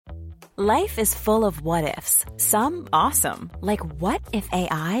Life is full of what-ifs. Some awesome, like what if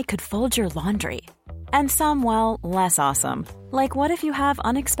AI could fold your laundry? And some, well, less awesome, like what if you have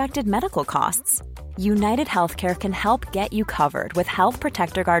unexpected medical costs? United Healthcare can help get you covered with Health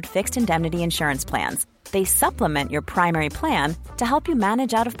Protector Guard fixed indemnity insurance plans. They supplement your primary plan to help you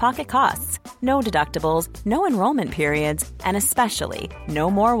manage out-of-pocket costs. No deductibles, no enrollment periods, and especially no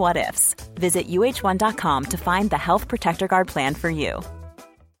more what-ifs. Visit uh1.com to find the Health Protector Guard plan for you.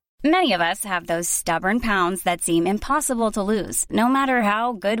 Many of us have those stubborn pounds that seem impossible to lose, no matter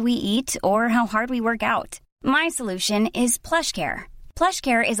how good we eat or how hard we work out. My solution is PlushCare.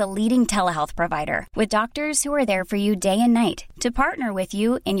 PlushCare is a leading telehealth provider with doctors who are there for you day and night to partner with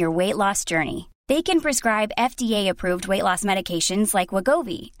you in your weight loss journey. They can prescribe FDA-approved weight loss medications like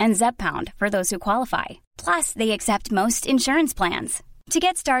Wegovy and Zepbound for those who qualify. Plus, they accept most insurance plans. To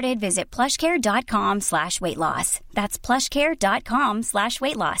get started, visit plushcare.com/weight loss. That's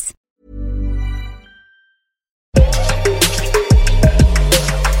plushcare.com/weight loss.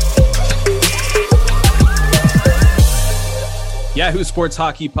 Yahoo Sports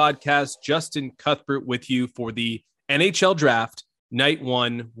Hockey Podcast, Justin Cuthbert with you for the NHL Draft, Night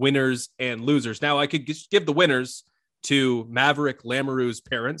 1, winners and losers. Now, I could give the winners to Maverick Lamoureux's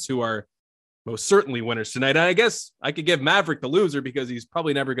parents, who are most certainly winners tonight. And I guess I could give Maverick the loser because he's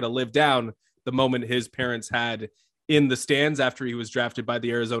probably never going to live down the moment his parents had in the stands after he was drafted by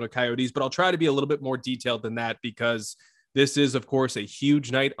the Arizona Coyotes. But I'll try to be a little bit more detailed than that because this is, of course, a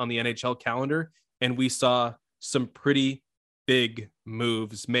huge night on the NHL calendar. And we saw some pretty big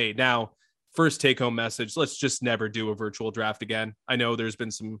moves made. Now, first take-home message, let's just never do a virtual draft again. I know there's been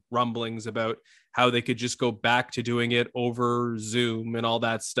some rumblings about how they could just go back to doing it over Zoom and all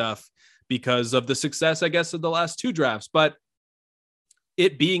that stuff because of the success, I guess, of the last two drafts. But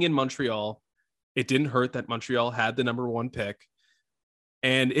it being in Montreal, it didn't hurt that Montreal had the number 1 pick.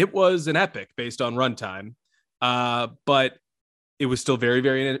 And it was an epic based on runtime. But it was still very,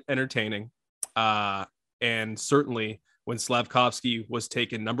 very entertaining. And certainly when Slavkovsky was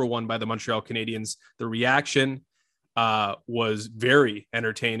taken number 1 by the Montreal Canadiens, the reaction was very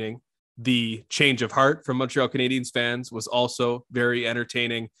entertaining. The change of heart from Montreal Canadiens fans was also very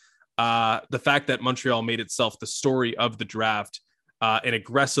entertaining. The fact that Montreal made itself the story of the draft and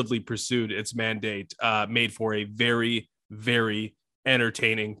aggressively pursued its mandate made for a very, very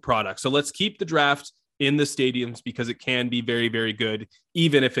entertaining product. So let's keep the draft in the stadiums because it can be very, very good,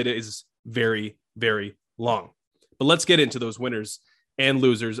 even if it is very, very long. But let's get into those winners and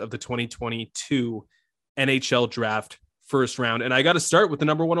losers of the 2022 NHL Draft first round. And I got to start with the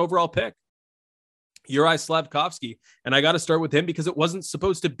number 1 overall pick, Juraj Slavkovsky. And I got to start with him because it wasn't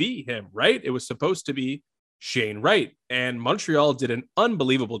supposed to be him, right? It was supposed to be Shane Wright. And Montreal did an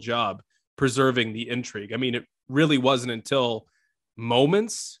unbelievable job preserving the intrigue. I mean, it really wasn't until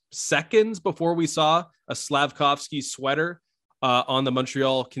seconds before we saw a Slavkovsky sweater on the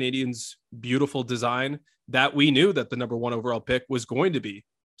Montreal Canadiens' beautiful design that we knew that the number 1 overall pick was going to be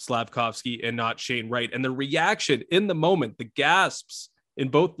Slavkovsky and not Shane Wright. And the reaction in the moment, the gasps in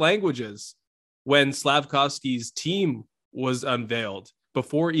both languages when Slavkovsky's team was unveiled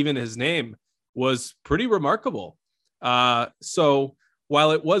before even his name was pretty remarkable. So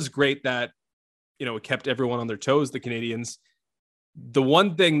while it was great that, it kept everyone on their toes, the Canadiens, the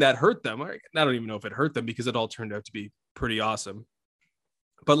one thing that hurt them, I don't even know if it hurt them because it all turned out to be pretty awesome.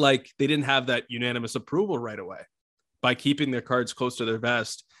 But they didn't have that unanimous approval right away. By keeping their cards close to their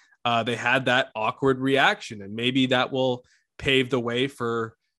vest, they had that awkward reaction, and maybe that will pave the way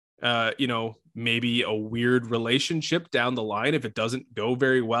for, maybe a weird relationship down the line if it doesn't go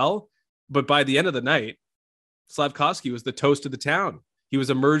very well. But by the end of the night, Slavkovsky was the toast of the town. He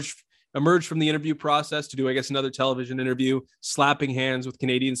was emerged from the interview process to do, I guess, another television interview, slapping hands with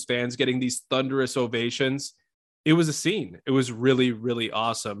Canadiens fans, getting these thunderous ovations. It was a scene. It was really, really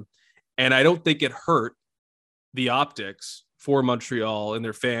awesome. And I don't think it hurt the optics for Montreal and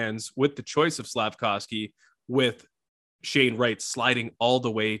their fans with the choice of Slavkovsky, with Shane Wright sliding all the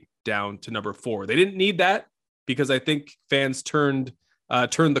way down to number 4. They didn't need that because I think fans turned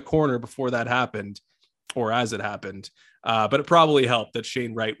the corner before that happened, or as it happened. But it probably helped that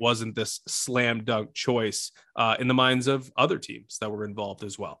Shane Wright wasn't this slam dunk choice in the minds of other teams that were involved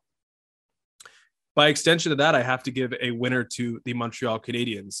as well. By extension of that, I have to give a winner to the Montreal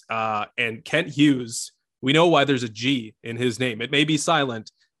Canadiens. And Kent Hughes, we know why there's a G in his name. It may be silent,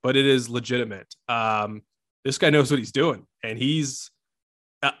 but it is legitimate. This guy knows what he's doing. And he's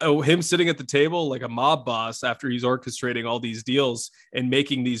him sitting at the table like a mob boss after he's orchestrating all these deals and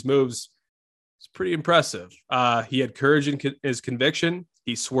making these moves. It's pretty impressive. He had courage in his conviction.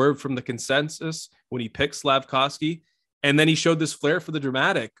 He swerved from the consensus when he picked Slavkovsky. And then he showed this flair for the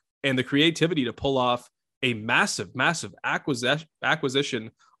dramatic and the creativity to pull off a massive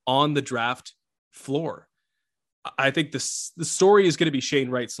acquisition on the draft floor. I think the story is going to be Shane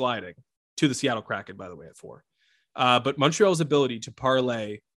Wright sliding to the Seattle Kraken, by the way, at 4. But Montreal's ability to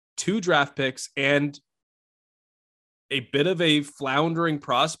parlay 2 draft picks and a bit of a floundering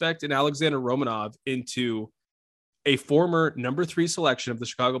prospect in Alexander Romanov into a former number 3 selection of the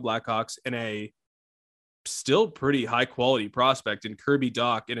Chicago Blackhawks and a still pretty high quality prospect in Kirby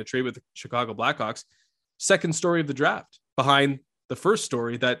Dach in a trade with the Chicago Blackhawks. Second story of the draft, behind the first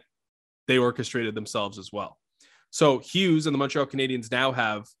story that they orchestrated themselves as well. So Hughes and the Montreal Canadiens now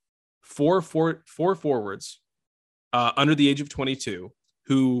have four forwards under the age of 22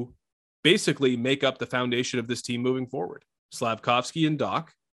 who basically make up the foundation of this team moving forward. Slavkovsky and Dach,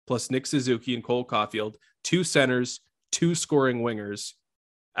 plus Nick Suzuki and Cole Caulfield, 2 centers, 2 scoring wingers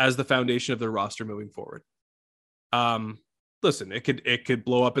as the foundation of their roster moving forward. Listen, it could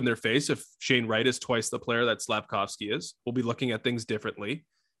blow up in their face if Shane Wright is twice the player that Slavkovsky is. We'll be looking at things differently,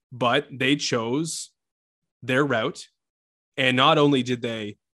 but they chose their route. And not only did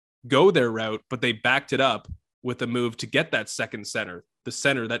they go their route, but they backed it up with a move to get that second center, the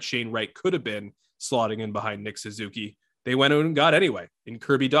center that Shane Wright could have been slotting in behind Nick Suzuki. They went out and got anyway in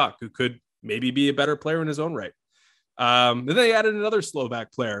Kirby Dach, who could maybe be a better player in his own right. Then they added another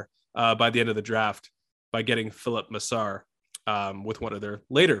Slovak player by the end of the draft by getting Philip Massar with one of their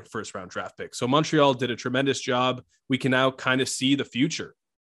later first round draft picks. So Montreal did a tremendous job. We can now kind of see the future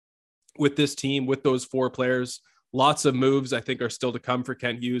with this team, with those 4 players. Lots of moves, I think, are still to come for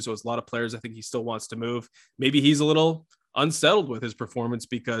Kent Hughes. There's a lot of players I think he still wants to move. Maybe he's a little unsettled with his performance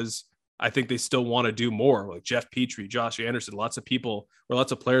because I think they still want to do more, like Jeff Petrie, Josh Anderson, lots of people or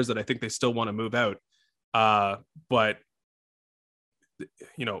lots of players that I think they still want to move out. But,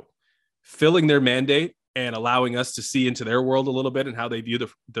 you know, filling their mandate and allowing us to see into their world a little bit and how they view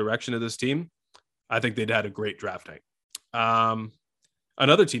the direction of this team, I think they'd had a great draft night.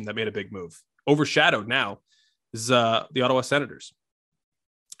 Another team that made a big move, overshadowed now, is the Ottawa Senators,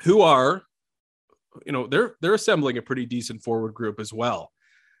 who are, you know, they're assembling a pretty decent forward group as well.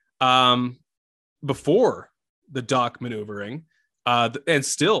 Before the Dach maneuvering, and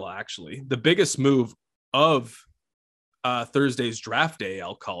still actually the biggest move of Thursday's draft day,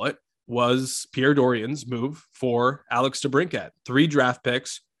 I'll call it, was Pierre Dorian's move for Alex DeBrincat. 3 draft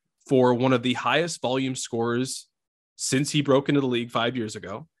picks for one of the highest volume scorers since he broke into the league 5 years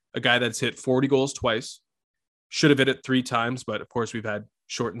ago, a guy that's hit 40 goals twice. Should have hit it 3 times, but of course we've had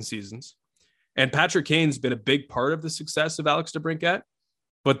shortened seasons. And Patrick Kane's been a big part of the success of Alex DeBrincat,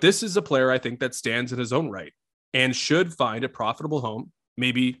 but this is a player I think that stands in his own right and should find a profitable home,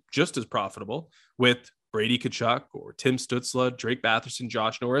 maybe just as profitable, with Brady Tkachuk or Tim Stützle, Drake Batherson,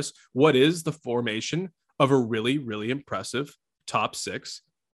 Josh Norris. What is the formation of a really, really impressive top 6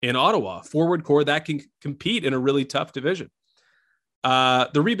 in Ottawa? Forward core that can compete in a really tough division.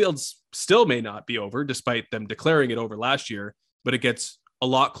 The rebuilds still may not be over, despite them declaring it over last year, but it gets a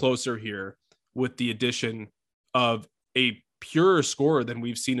lot closer here with the addition of a purer scorer than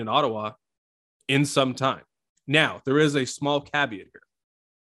we've seen in Ottawa in some time. Now, there is a small caveat here,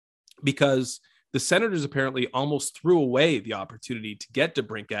 because the Senators apparently almost threw away the opportunity to get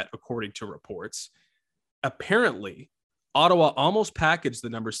DeBrincat, according to reports. Apparently, Ottawa almost packaged the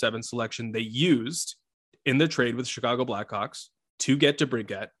number 7 selection they used in the trade with Chicago Blackhawks to get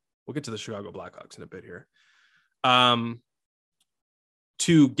DeBrincat. We'll get to the Chicago Blackhawks in a bit here.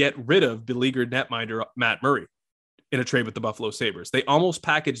 To get rid of beleaguered netminder Matt Murray in a trade with the Buffalo Sabres. They almost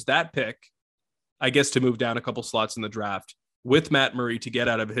packaged that pick, I guess, to move down a couple slots in the draft with Matt Murray to get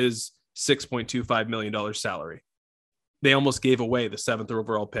out of his $6.25 million salary. They almost gave away the 7th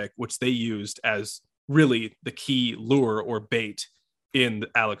overall pick, which they used as really the key lure or bait in the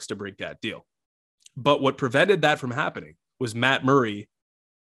Alex DeBrincat deal. But what prevented that from happening was Matt Murray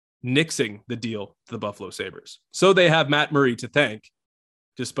nixing the deal to the Buffalo Sabres. So they have Matt Murray to thank,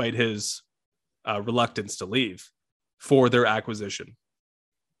 despite his reluctance to leave, for their acquisition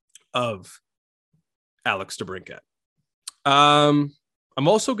of Alex DeBrincat. I'm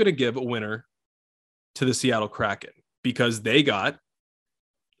also going to give a winner to the Seattle Kraken because they got,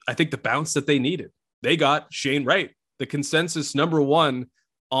 I think, the bounce that they needed. They got Shane Wright, the consensus number 1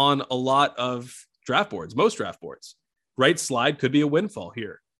 on a lot of draft boards, most draft boards. Wright's slide could be a windfall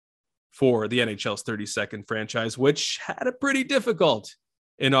here for the NHL's 32nd franchise, which had a pretty difficult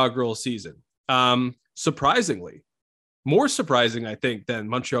inaugural season. Surprisingly, more surprising, I think, than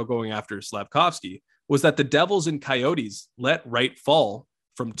Montreal going after Slavkovsky was that the Devils and Coyotes let Wright fall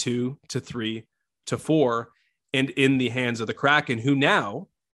from 2 to 3 to 4 and in the hands of the Kraken, who now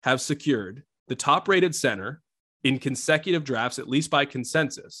have secured the top-rated center in consecutive drafts, at least by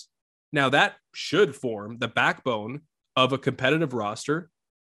consensus. Now, that should form the backbone of a competitive roster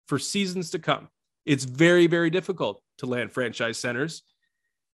for seasons to come. It's very, very difficult to land franchise centers.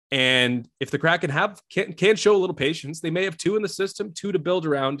 And if the Kraken can show a little patience, they may have 2 in the system, 2 to build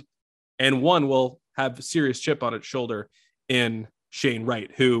around, and 1 will have a serious chip on its shoulder in Shane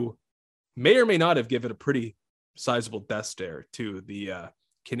Wright, who may or may not have given a pretty sizable death stare to the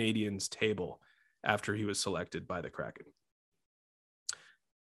Canadiens table after he was selected by the Kraken.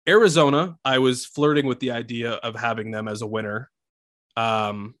 Arizona, I was flirting with the idea of having them as a winner.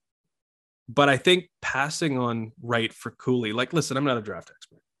 But I think passing on Wright for Cooley, like, listen, I'm not a draft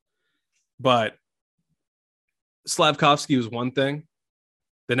expert, but Slavkovsky was one thing.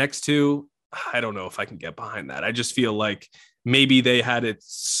 The next 2, I don't know if I can get behind that. I just feel like maybe they had it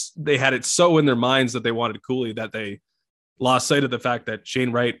so in their minds that they wanted Cooley that they lost sight of the fact that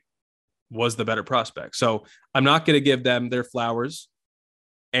Shane Wright was the better prospect. So I'm not going to give them their flowers.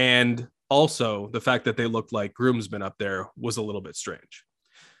 And also the fact that they looked like groomsmen up there was a little bit strange.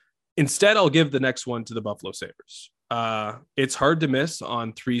 Instead, I'll give the next one to the Buffalo Sabres. It's hard to miss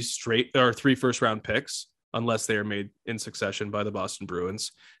on 3 first round picks unless they are made in succession by the Boston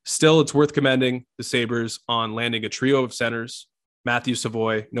Bruins. Still, it's worth commending the Sabres on landing a trio of centers: Matthew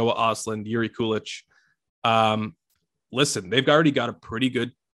Savoy, Noah Ostlund, Yuri Kulich. Listen, they've already got a pretty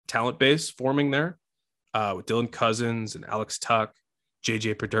good talent base forming there with Dylan Cousins and Alex Tuck,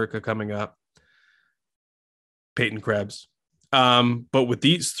 JJ Peterka coming up, Peyton Krebs. But with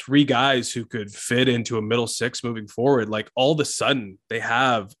these 3 guys who could fit into a middle 6 moving forward, like, all of a sudden they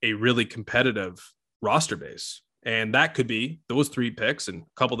have a really competitive roster base. And that could be those 3 picks, and a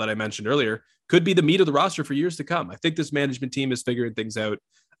couple that I mentioned earlier could be the meat of the roster for years to come. I think this management team is figuring things out.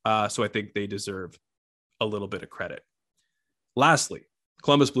 So I think they deserve a little bit of credit. Lastly,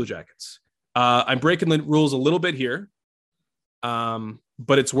 Columbus Blue Jackets. I'm breaking the rules a little bit here.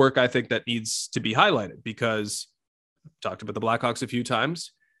 But it's work I think that needs to be highlighted because I've talked about the Blackhawks a few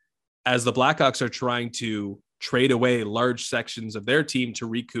times. As the Blackhawks are trying to trade away large sections of their team to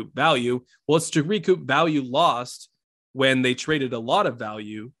recoup value, well, it's to recoup value lost when they traded a lot of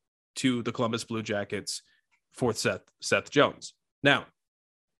value to the Columbus Blue Jackets for Seth Jones. Now,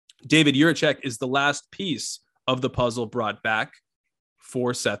 David Jiricek is the last piece of the puzzle brought back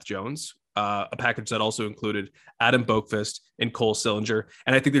for Seth Jones, a package that also included Adam Boqvist and Cole Sillinger.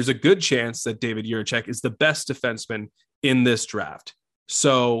 And I think there's a good chance that David Jiricek is the best defenseman in this draft.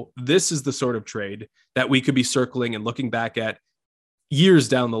 So this is the sort of trade that we could be circling and looking back at years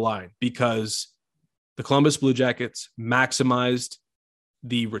down the line, because the Columbus Blue Jackets maximized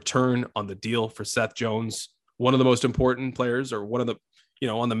the return on the deal for Seth Jones, one of the most important players, or one of the,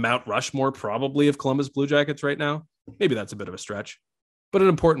 on the Mount Rushmore probably of Columbus Blue Jackets right now. Maybe that's a bit of a stretch, but an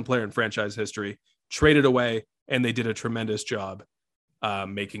important player in franchise history, traded away, and they did a tremendous job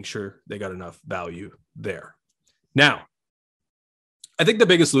making sure they got enough value there. Now, I think the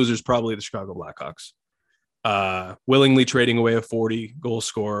biggest loser is probably the Chicago Blackhawks. Willingly trading away a 40-goal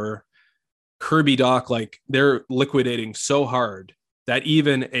scorer. Kirby Dach, like, they're liquidating so hard that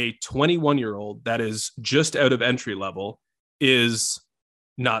even a 21-year-old that is just out of entry level is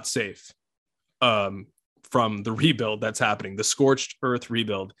not safe from the rebuild that's happening, the scorched earth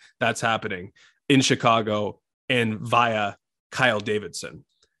rebuild that's happening in Chicago and via Kyle Davidson.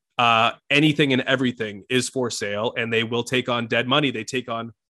 Anything and everything is for sale, and they will take on dead money. They take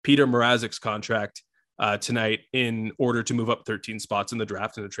on Peter Mrazek's contract tonight in order to move up 13 spots in the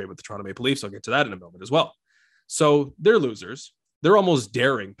draft in a trade with the Toronto Maple Leafs. I'll get to that in a moment as well. So they're losers. They're almost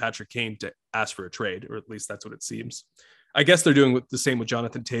daring Patrick Kane to ask for a trade, or at least that's what it seems. I guess they're doing the same with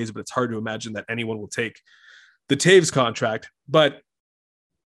Jonathan Toews, but it's hard to imagine that anyone will take the Toews contract. But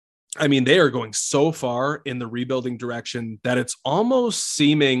I mean, they are going so far in the rebuilding direction that it's almost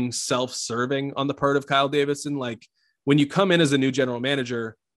seeming self-serving on the part of Kyle Davidson. Like, when you come in as a new general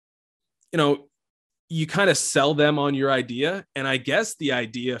manager, you kind of sell them on your idea. And I guess the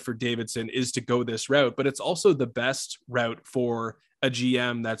idea for Davidson is to go this route, but it's also the best route for a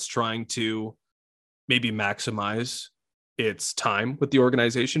GM that's trying to maybe maximize its time with the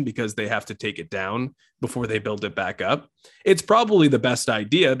organization because they have to take it down before they build it back up. It's probably the best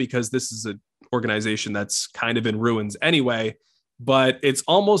idea because this is an organization that's kind of in ruins anyway, but it's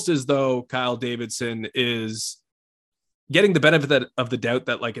almost as though Kyle Davidson is getting the benefit of the doubt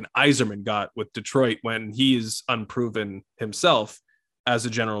that, like, an Yzerman got with Detroit when he is unproven himself as a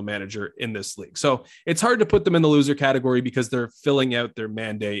general manager in this league. So it's hard to put them in the loser category because they're filling out their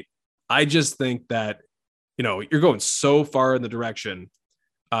mandate. I just think that, you're going so far in the direction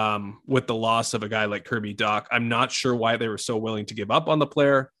with the loss of a guy like Kirby Dach. I'm not sure why they were so willing to give up on the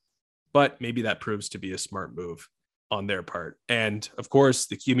player. but maybe that proves to be a smart move on their part. And of course,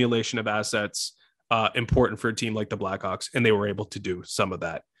 the accumulation of assets, important for a team like the Blackhawks, and they were able to do some of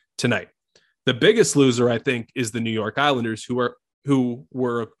that tonight. The biggest loser, I think, is the New York Islanders, who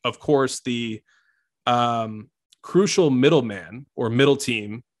were, of course, the crucial middleman or middle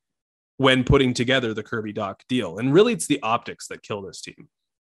team when putting together the Kirby Dach deal. And really, it's the optics that kill this team.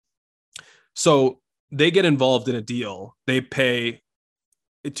 So they get involved in a deal. They paid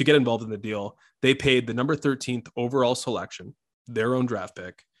the number 13th overall selection, their own draft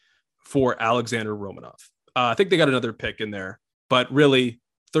pick, for Alexander Romanov. I think they got another pick in there, but really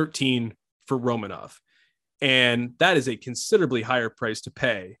 13 for Romanov. And that is a considerably higher price to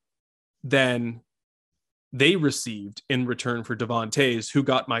pay than they received in return for Devon Toews, who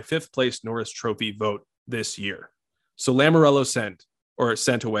got my 5th place Norris Trophy vote this year. So Lamoriello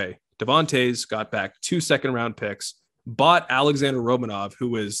sent away Devon Toews, got back 2 second-round picks, bought Alexander Romanov, who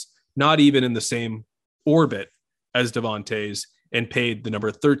was not even in the same orbit as Devon Toews, and paid the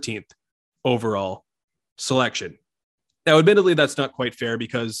number 13th overall selection. Now, admittedly, that's not quite fair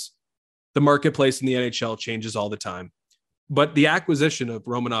because the marketplace in the NHL changes all the time. But the acquisition of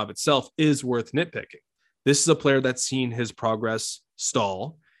Romanov itself is worth nitpicking. This is a player that's seen his progress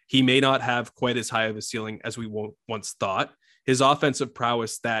stall. He may not have quite as high of a ceiling as we once thought. His offensive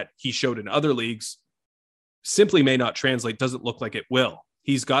prowess that he showed in other leagues simply may not translate, doesn't look like it will.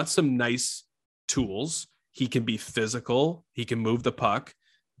 He's got some nice tools. He can be physical. He can move the puck,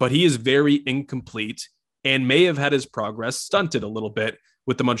 but he is very incomplete and may have had his progress stunted a little bit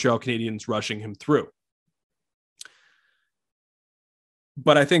with the Montreal Canadiens rushing him through.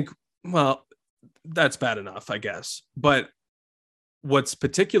 But I think, well, that's bad enough, I guess. But what's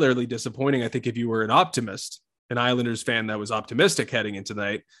particularly disappointing, I think, if you were an optimist, an Islanders fan that was optimistic heading into the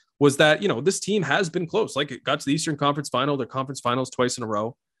night, was that, this team has been close. Like, it got to the Eastern Conference Final, their conference finals twice in a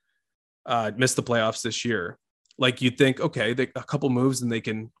row, missed the playoffs this year. Like, you'd think, okay, a couple moves and they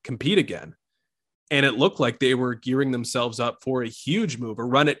can compete again. And it looked like they were gearing themselves up for a huge move, a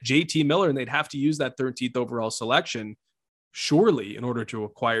run at JT Miller, and they'd have to use that 13th overall selection, surely, in order to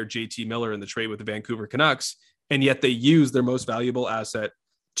acquire JT Miller in the trade with the Vancouver Canucks. And yet they used their most valuable asset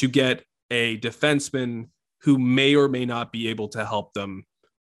to get a defenseman who may or may not be able to help them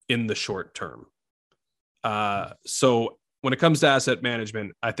in the short term. So when it comes to asset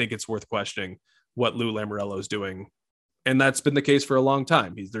management, I think it's worth questioning what Lou Lamoriello is doing. And that's been the case for a long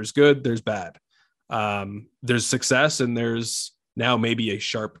time. There's good, there's bad. There's success, and there's now maybe a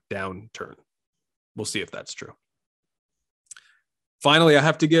sharp downturn. We'll see if that's true. Finally, I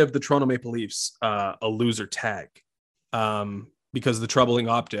have to give the Toronto Maple Leafs a loser tag because the troubling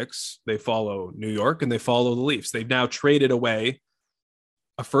optics, they follow New York and they follow the Leafs. They've now traded away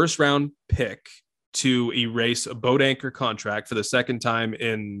a first-round pick to erase a boat anchor contract for the second time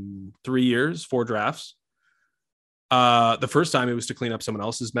in 3 years, 4 drafts. The first time it was to clean up someone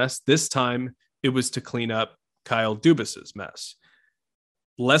else's mess. This time it was to clean up Kyle Dubas's mess.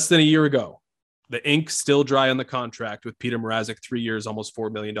 Less than a year ago, the ink still dry on the contract with Peter Mrazek, 3 years, almost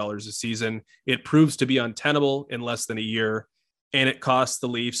 $4 million a season. It proves to be untenable in less than a year, and it costs the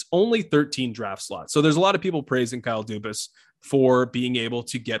Leafs only 13 draft slots. So there's a lot of people praising Kyle Dubas for being able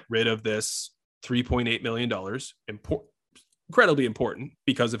to get rid of this $3.8 million. Incredibly important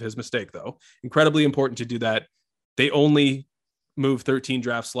because of his mistake, though. Incredibly important to do that. They only move 13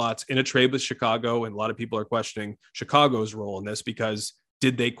 draft slots in a trade with Chicago, and a lot of people are questioning Chicago's role in this because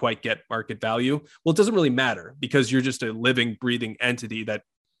did they quite get market value? Well, it doesn't really matter because you're just a living, breathing entity that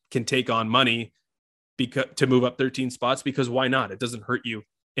can take on money to move up 13 spots, because why not? It doesn't hurt you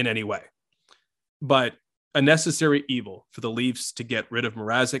in any way. But a necessary evil for the Leafs to get rid of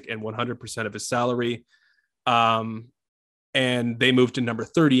Mrazek and 100% of his salary. And they moved to number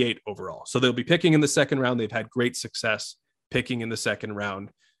 38 overall. So they'll be picking in the second round. They've had great success picking in the second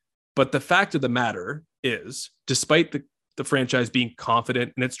round. But the fact of the matter is, despite the franchise being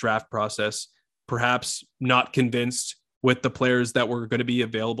confident in its draft process, perhaps not convinced with the players that were going to be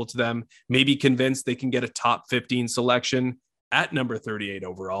available to them, maybe convinced they can get a top 15 selection at number 38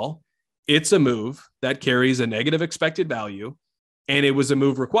 overall, it's a move that carries a negative expected value. And it was a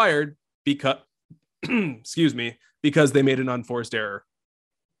move required because, because they made an unforced error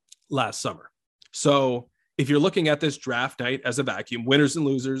last summer. So if you're looking at this draft night as a vacuum, winners and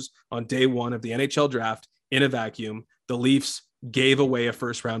losers on day one of the NHL draft in a vacuum, the Leafs gave away a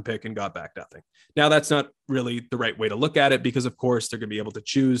first round pick and got back nothing. Now, that's not really the right way to look at it because, of course, they're going to be able to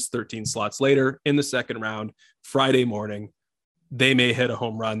choose 13 slots later in the second round, Friday morning. They may hit a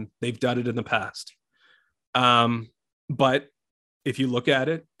home run. They've done it in the past. But if you look at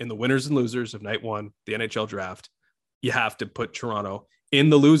it in the winners and losers of night one, the NHL draft, you have to put Toronto in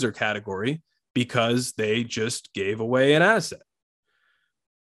the loser category because they just gave away an asset.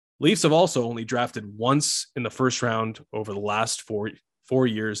 Leafs have also only drafted once in the first round over the last four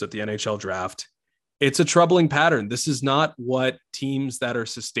years at the NHL draft. It's a troubling pattern. This is not what teams that are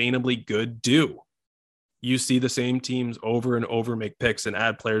sustainably good do. You see the same teams over and over make picks and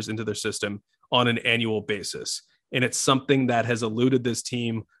add players into their system on an annual basis. And it's something that has eluded this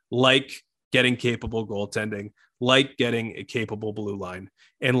team, like getting capable goaltending, like getting a capable blue line,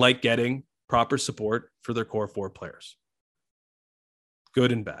 and like getting proper support for their core four players.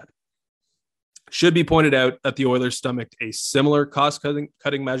 Good and bad. Should be pointed out that the Oilers stomached a similar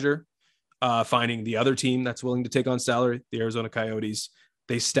cost-cutting measure, finding the other team that's willing to take on salary, the Arizona Coyotes.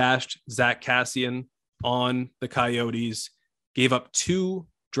 They stashed Zach Kassian on the Coyotes, gave up 2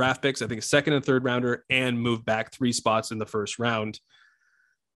 draft picks, I think a second and third rounder, and moved back 3 spots in the first round.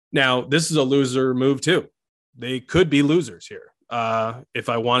 Now, this is a loser move too. They could be losers here. If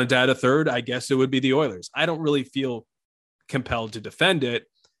I wanted to add a third, I guess it would be the Oilers. I don't really feel compelled to defend it,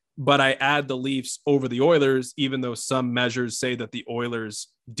 but I add the Leafs over the Oilers, even though some measures say that the Oilers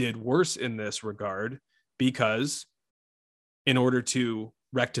did worse in this regard, because in order to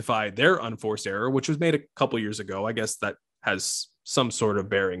rectify their unforced error, which was made a couple years ago, I guess that has some sort of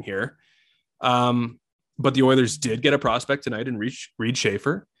bearing here. But the Oilers did get a prospect tonight in Reed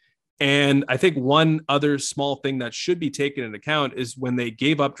Schaefer. And I think one other small thing that should be taken into account is when they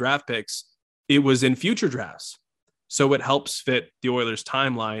gave up draft picks, it was in future drafts. So it helps fit the Oilers'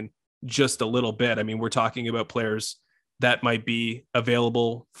 timeline just a little bit. I mean, we're talking about players that might be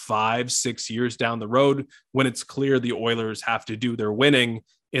available 5-6 years down the road when it's clear the Oilers have to do their winning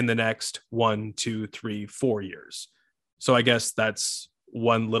in the next 1, 2, 3, 4 years. So I guess that's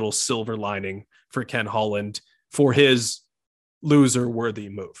one little silver lining for Ken Holland for his loser-worthy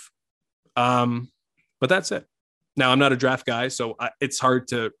move. But that's it. Now, I'm not a draft guy, so it's hard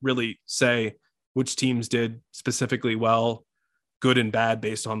to really say which teams did specifically well, good and bad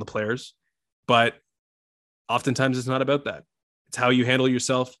based on the players. But oftentimes it's not about that. It's how you handle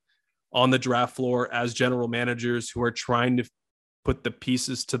yourself on the draft floor as general managers who are trying to put the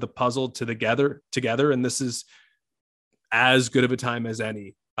pieces to the puzzle together. And this is as good of a time as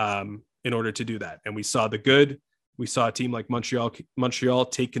any in order to do that. And we saw the good. We saw a team like Montreal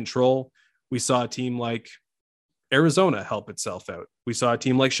take control. We saw a team like Arizona help itself out. We saw a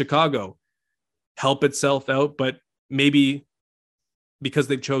team like Chicago help itself out, but maybe because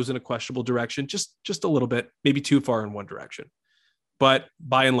they've chosen a questionable direction, just a little bit, maybe too far in one direction. But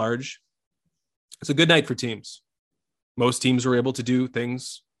by and large, it's a good night for teams. Most teams were able to do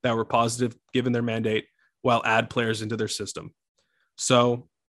things that were positive given their mandate while add players into their system. So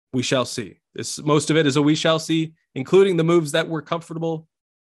we shall see. Most of it is a we shall see, including the moves that we're comfortable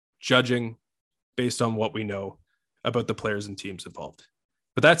judging based on what we know about the players and teams involved.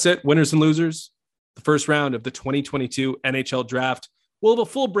 But that's it. Winners and losers. The first round of the 2022 NHL draft. We'll have a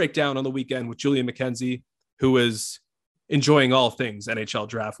full breakdown on the weekend with Julian McKenzie, who is enjoying all things NHL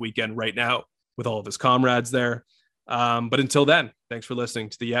draft weekend right now with all of his comrades there. But until then, thanks for listening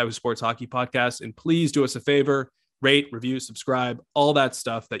to the Yahoo Sports Hockey Podcast. And please do us a favor, rate, review, subscribe, all that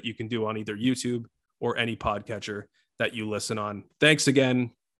stuff that you can do on either YouTube or any podcatcher that you listen on. Thanks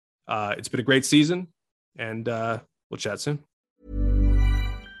again. It's been a great season, and we'll chat soon.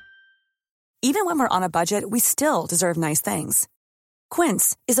 Even when we're on a budget, we still deserve nice things.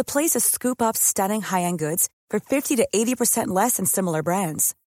 Quince is a place to scoop up stunning high-end goods for 50 to 80% less than similar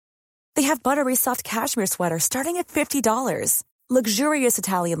brands. They have buttery soft cashmere sweaters starting at $50, luxurious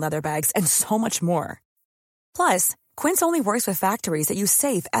Italian leather bags, and so much more. Plus, Quince only works with factories that use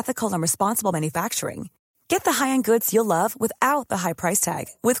safe, ethical, and responsible manufacturing. Get the high-end goods you'll love without the high price tag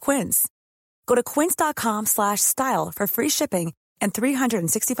with Quince. Go to quince.com/style for free shipping and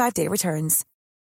 365-day returns.